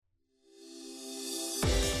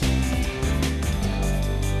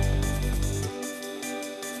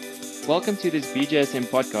Welcome to this BJSM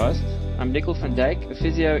podcast. I'm Nicole van Dijk, a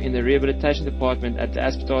physio in the rehabilitation department at the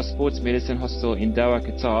Aspetar Sports Medicine Hospital in Doha,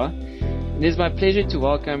 Qatar. And it is my pleasure to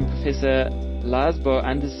welcome Professor Lars Bo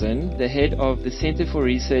Andersen, the head of the Center for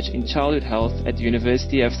Research in Childhood Health at the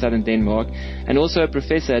University of Southern Denmark, and also a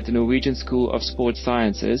professor at the Norwegian School of Sports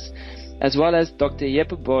Sciences, as well as Dr.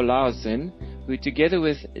 Jeppe Bo Lausen, who together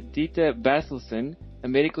with Dieter Bertelsen, a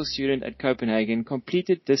medical student at Copenhagen,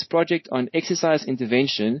 completed this project on exercise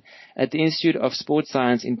intervention at the Institute of Sports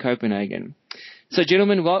Science in Copenhagen. So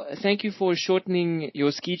gentlemen, thank you for shortening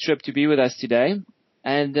your ski trip to be with us today.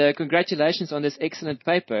 And congratulations on this excellent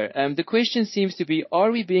paper. The question seems to be, are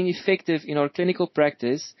we being effective in our clinical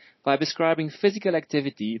practice by prescribing physical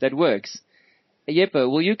activity that works? Jeppe,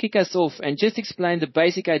 will you kick us off and just explain the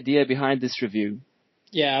basic idea behind this review?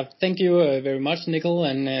 Yeah, thank you very much, Nicole,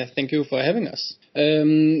 and thank you for having us.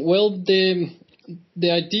 The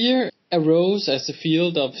idea arose as the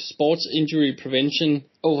field of sports injury prevention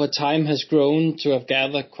over time has grown to have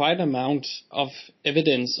gathered quite an amount of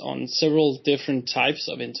evidence on several different types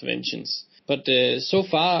of interventions. But so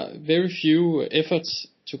far, very few efforts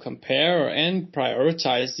to compare and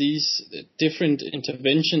prioritize these different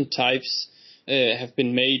intervention types have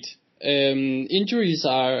been made. Injuries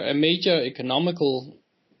are a major economical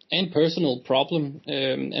and personal problem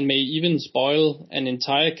and may even spoil an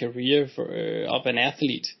entire career of an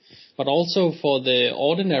athlete. But also for the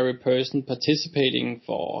ordinary person participating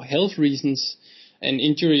for health reasons, an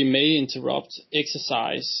injury may interrupt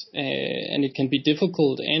exercise and it can be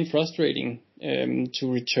difficult and frustrating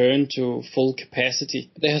to return to full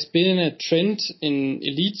capacity. There has been a trend in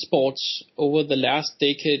elite sports over the last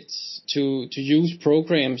decades to use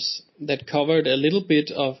programs that covered a little bit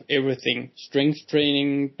of everything: strength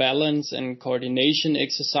training, balance and coordination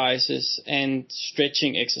exercises, and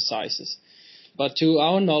stretching exercises. But to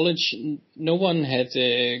our knowledge, no one had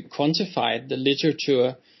quantified the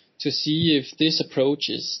literature to see if this approach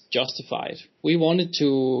is justified. We wanted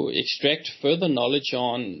to extract further knowledge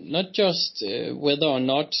on not just whether or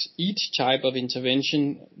not each type of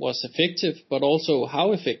intervention was effective, but also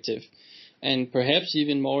how effective, and perhaps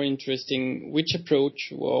even more interesting, which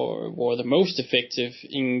approach were the most effective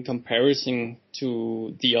in comparison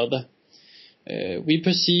to the other. We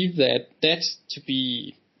perceive that to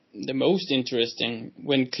be the most interesting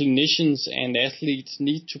when clinicians and athletes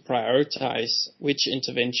need to prioritize which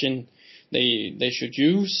intervention they should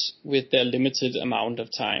use with their limited amount of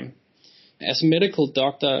time. As a medical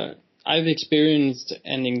doctor, I've experienced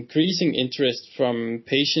an increasing interest from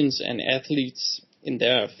patients and athletes in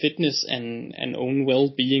their fitness and own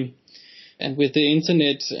well-being. And with the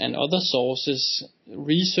internet and other sources,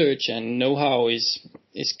 research and know-how is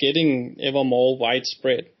getting ever more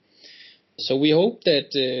widespread. So we hope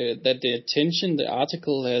that the attention the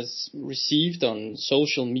article has received on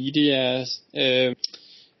social media,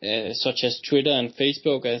 such as Twitter and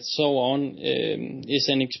Facebook and so on, is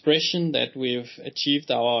an expression that we've achieved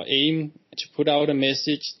our aim to put out a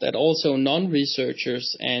message that also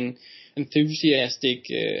non-researchers and enthusiastic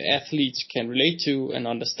athletes can relate to and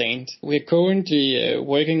understand. We're currently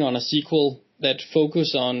working on a sequel that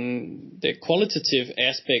focus on the qualitative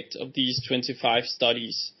aspect of these 25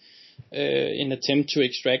 studies in attempt to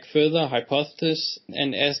extract further hypotheses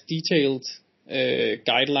and as detailed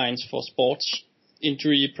guidelines for sports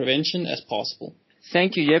injury prevention as possible.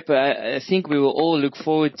 Thank you, Jeppe. I think we will all look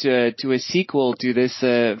forward to a sequel to this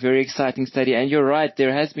very exciting study. And you're right,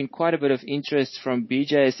 there has been quite a bit of interest from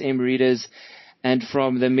BJSM readers and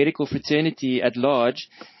from the medical fraternity at large.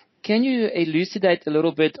 Can you elucidate a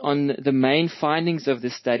little bit on the main findings of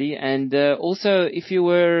this study and also if you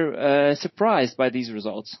were surprised by these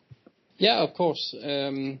results? Yeah, of course.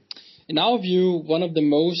 In our view, one of the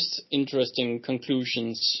most interesting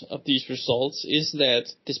conclusions of these results is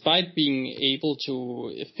that despite being able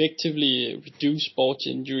to effectively reduce sports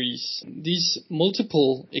injuries, these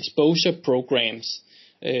multiple exposure programs,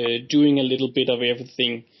 doing a little bit of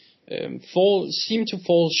everything, seem to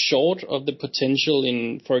fall short of the potential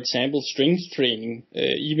in, for example, strength training,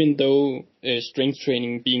 even though strength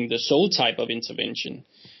training being the sole type of intervention.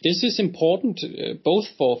 This is important both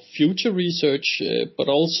for future research, but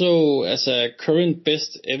also as a current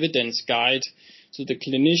best evidence guide to the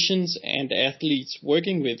clinicians and athletes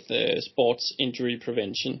working with sports injury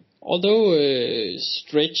prevention. Although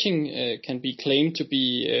stretching can be claimed to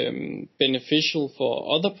be beneficial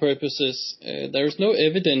for other purposes, there is no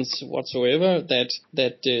evidence whatsoever that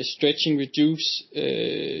stretching reduces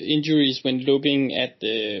injuries when looking at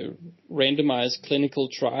the randomized clinical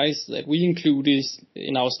trials that we included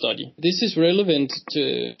in our study. This is relevant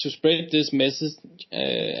to spread this message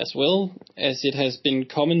as well, as it has been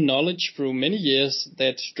common knowledge through many years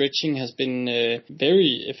that stretching has been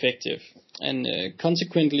very effective, and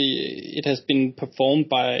consequently it has been performed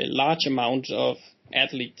by a large amount of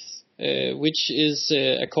athletes, which is,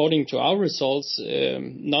 according to our results,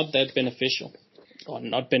 not that beneficial, or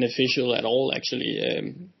not beneficial at all, actually.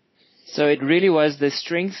 So it really was the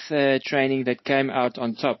strength training that came out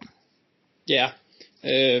on top. Yeah,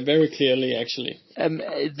 very clearly, actually.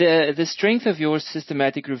 The strength of your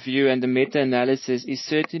systematic review and the meta-analysis is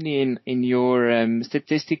certainly in your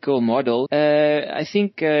statistical model. I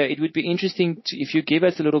think it would be interesting if you give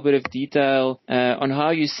us a little bit of detail on how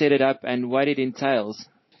you set it up and what it entails.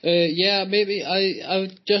 Yeah, maybe I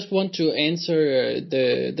just want to answer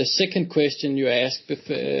the second question you asked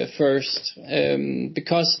first,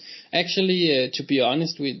 because actually, to be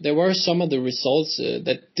honest, there were some of the results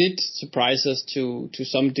that did surprise us to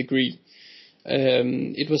some degree.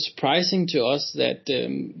 It was surprising to us that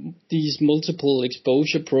these multiple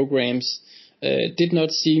exposure programs did not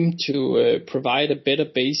seem to provide a better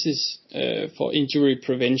basis for injury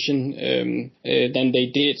prevention than they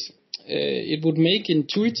did. It would make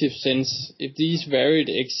intuitive sense if these varied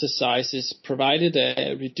exercises provided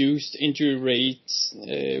a reduced injury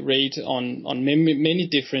rate on many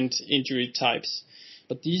different injury types.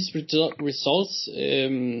 But these results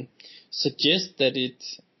suggest that it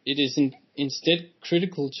is instead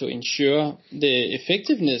critical to ensure the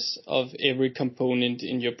effectiveness of every component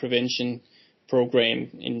in your prevention program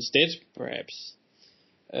instead, perhaps.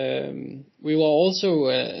 We were also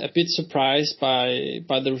a bit surprised by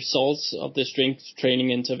the results of the strength training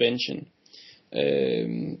intervention.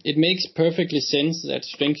 It makes perfectly sense that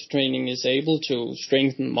strength training is able to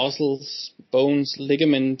strengthen muscles, bones,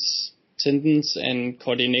 ligaments, tendons, and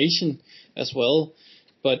coordination as well.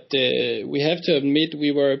 But we have to admit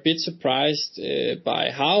we were a bit surprised by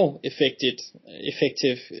how effective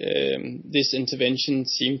this intervention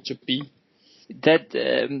seemed to be.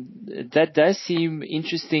 That does seem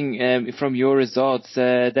interesting from your results.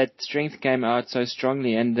 That strength came out so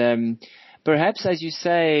strongly, and perhaps, as you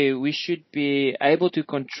say, we should be able to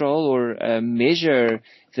control or measure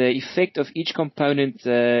the effect of each component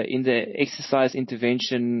in the exercise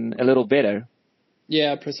intervention a little better.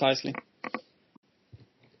 Yeah, precisely.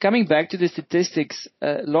 Coming back to the statistics,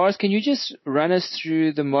 Lars, can you just run us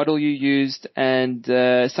through the model you used and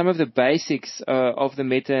some of the basics of the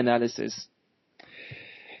meta-analysis?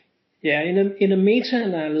 Yeah, in a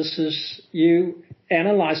meta-analysis, you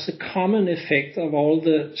analyze the common effect of all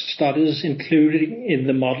the studies included in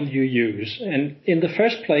the model you use. And in the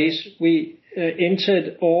first place, we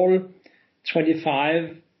entered all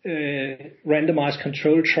 25 randomized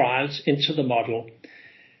controlled trials into the model.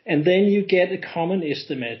 And then you get a common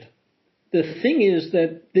estimate. The thing is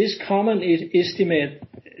that this common estimate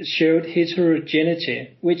showed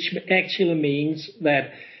heterogeneity, which actually means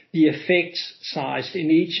that the effect size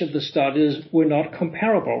in each of the studies were not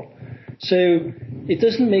comparable. So it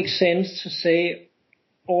doesn't make sense to say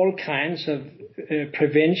all kinds of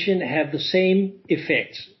prevention have the same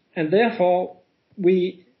effects. And therefore,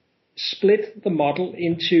 we split the model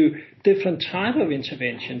into different types of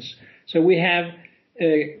interventions. So we have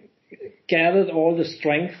gathered all the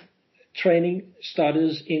strength training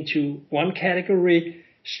studies into one category,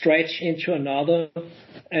 stretch into another.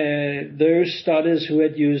 Those studies who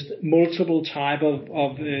had used multiple type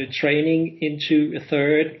of training into a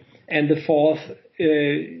third, and the fourth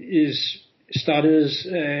is studies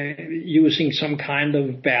using some kind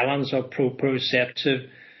of balance or proprioceptive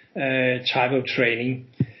type of training.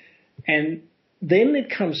 And then it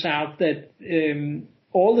comes out that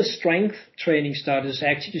all the strength training studies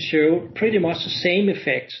actually show pretty much the same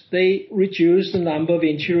effects. They reduce the number of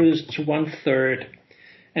injuries to 1/3.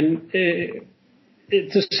 And at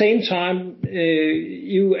the same time,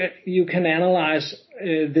 you can analyze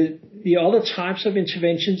the other types of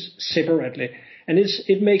interventions separately. And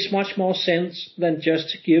it makes much more sense than just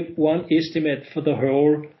to give one estimate for the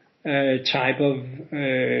whole type of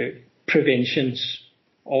preventions,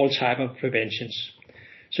 all type of preventions.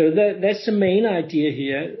 So that's the main idea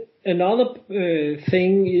here. Another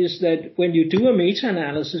thing is that when you do a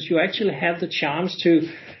meta-analysis, you actually have the chance to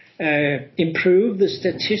improve the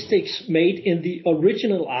statistics made in the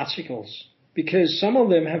original articles, because some of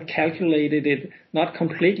them have calculated it not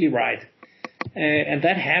completely right. And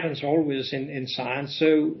that happens always in science.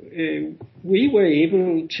 So we were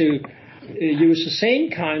able to use the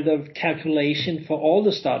same kind of calculation for all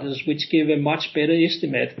the studies, which give a much better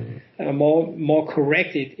estimate, a more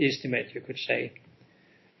correct estimate, you could say.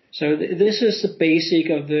 So this is the basic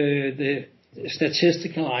of the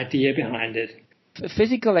statistical idea behind it.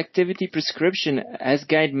 Physical activity prescription has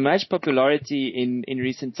gained much popularity in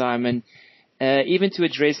recent time, and even to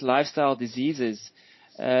address lifestyle diseases.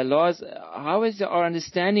 Lars, how has our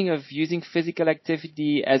understanding of using physical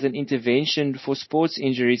activity as an intervention for sports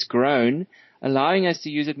injuries grown, allowing us to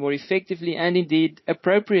use it more effectively and indeed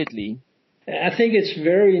appropriately? I think it's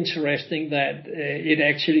very interesting that it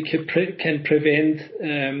actually can prevent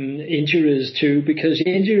injuries too, because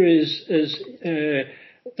injuries, as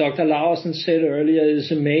Dr. Larsen said earlier,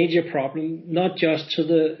 is a major problem, not just to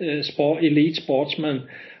the elite sportsman,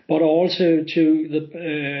 but also to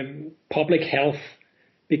the public health.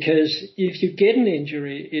 Because if you get an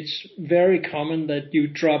injury, it's very common that you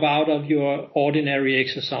drop out of your ordinary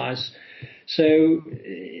exercise. So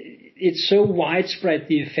it's so widespread,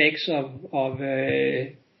 the effects of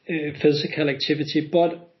physical activity.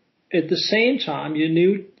 But at the same time, you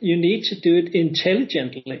need to do it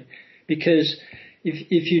intelligently. Because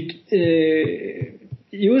if you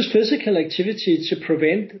use physical activity to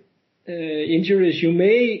prevent injuries, you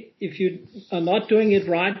may, if you are not doing it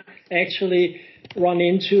right, actually run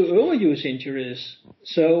into overuse injuries.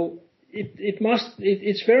 So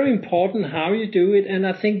it's very important how you do it, and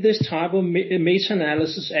I think this type of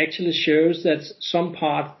meta-analysis actually shows that some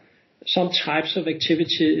types of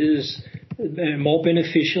activity is more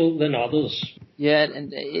beneficial than others. Yeah,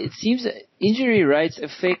 and it seems that injury rates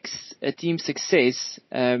affects a team's success,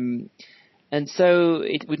 and so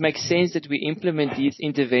it would make sense that we implement these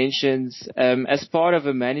interventions as part of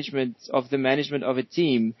the management of a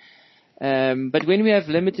team. But when we have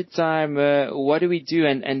limited time, what do we do?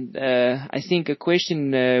 And I think a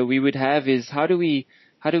question we would have is how do we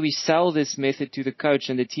sell this method to the coach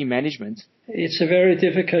and the team management? It's a very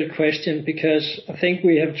difficult question because I think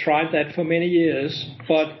we have tried that for many years.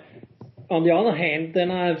 But on the other hand,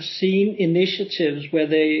 then I've seen initiatives where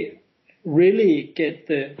they really get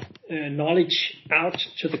the knowledge out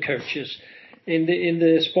to the coaches. In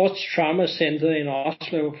the Sports Trauma Center in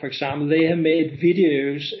Oslo, for example, they have made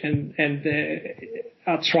videos and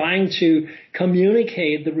are trying to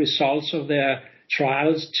communicate the results of their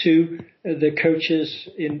trials to the coaches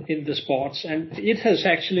in the sports. And it has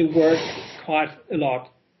actually worked quite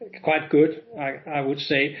good, I would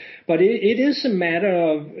say. But it is a matter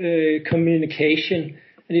of communication.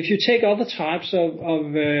 And if you take other types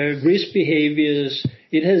of risk behaviors,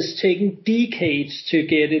 it has taken decades to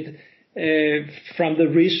get it from the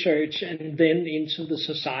research and then into the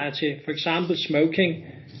society. For example, smoking,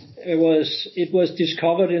 it was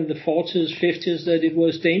discovered in the 40s, 50s that it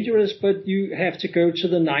was dangerous, but you have to go to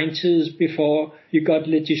the 90s before you got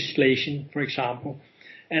legislation, for example.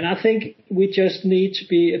 And I think we just need to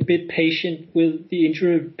be a bit patient with the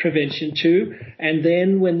injury prevention too. And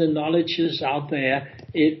then when the knowledge is out there,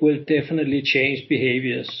 it will definitely change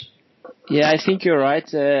behaviors. Yeah, I think you're right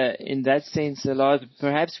in that sense a lot.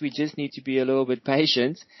 Perhaps we just need to be a little bit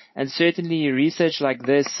patient, and certainly research like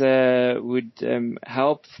this would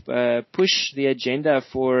help push the agenda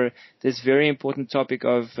for this very important topic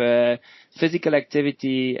of physical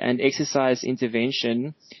activity and exercise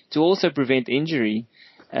intervention to also prevent injury.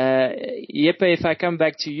 Jeppe, if I come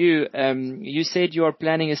back to you, you said you are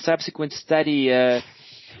planning a subsequent study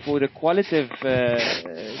for the qualitative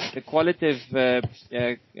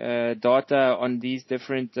data on these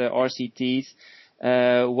different RCTs.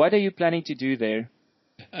 What are you planning to do there?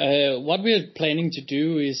 What we are planning to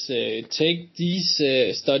do is take these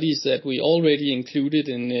studies that we already included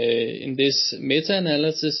in this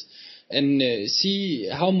meta-analysis and see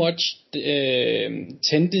how much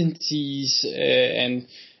tendencies and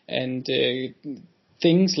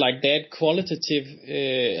things like that, qualitative,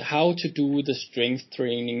 how to do the strength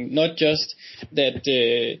training. Not just that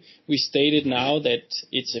we stated now that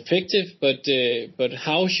it's effective, but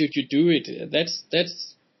how should you do it? That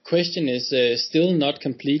question is still not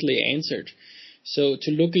completely answered. So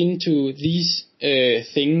to look into these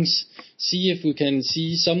things, see if we can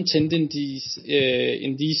see some tendencies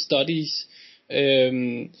in these studies.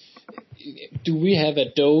 Do we have a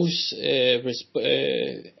dose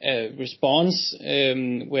response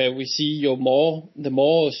where we see the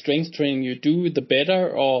more strength training you do, the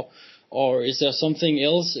better, or is there something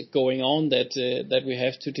else going on that we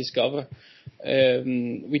have to discover?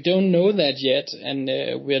 We don't know that yet, and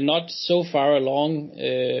we are not so far along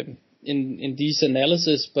in these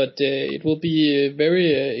analyses, but it will be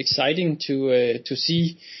very exciting to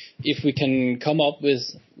see if we can come up with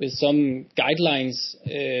some guidelines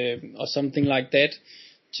or something like that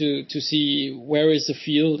to see where is the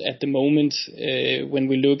field at the moment when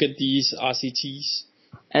we look at these RCTs.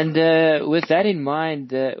 And with that in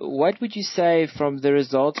mind, what would you say from the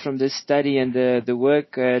results from this study and the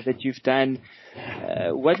work that you've done,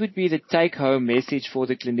 what would be the take-home message for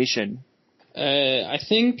the clinician? I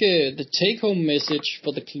think the take-home message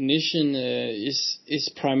for the clinician is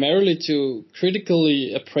primarily to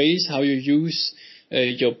critically appraise how you use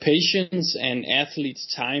your patients' and athletes'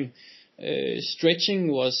 time.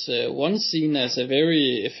 Stretching was once seen as a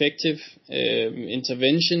very effective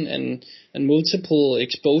intervention, and multiple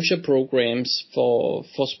exposure programs for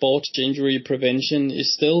sports injury prevention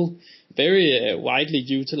is still very widely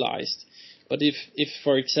utilized. But if,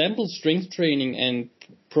 for example, strength training and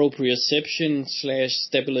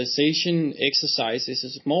proprioception/stabilization exercises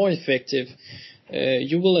is more effective,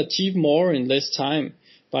 you will achieve more in less time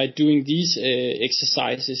by doing these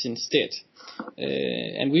exercises instead.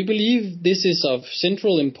 And we believe this is of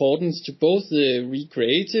central importance to both the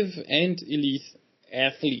recreative and elite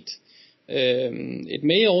athlete. It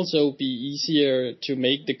may also be easier to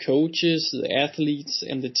make the coaches, the athletes,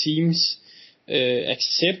 and the teams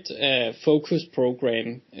accept a focus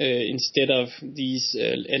program instead of these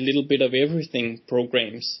a little bit of everything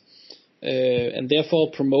programs, and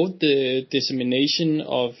therefore promote the dissemination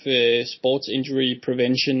of sports injury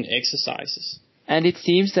prevention exercises. And it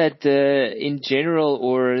seems that in general,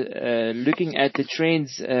 or looking at the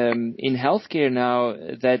trends in healthcare now,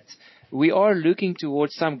 that we are looking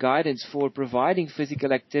towards some guidance for providing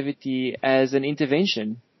physical activity as an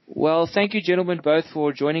intervention. Well, thank you, gentlemen, both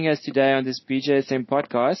for joining us today on this BJSM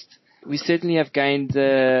podcast. We certainly have gained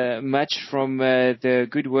much from the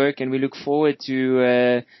good work, and we look forward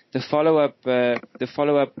to the follow-up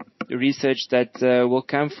research that will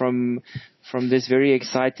come from this very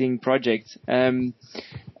exciting project. And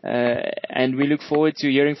we look forward to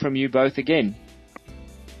hearing from you both again.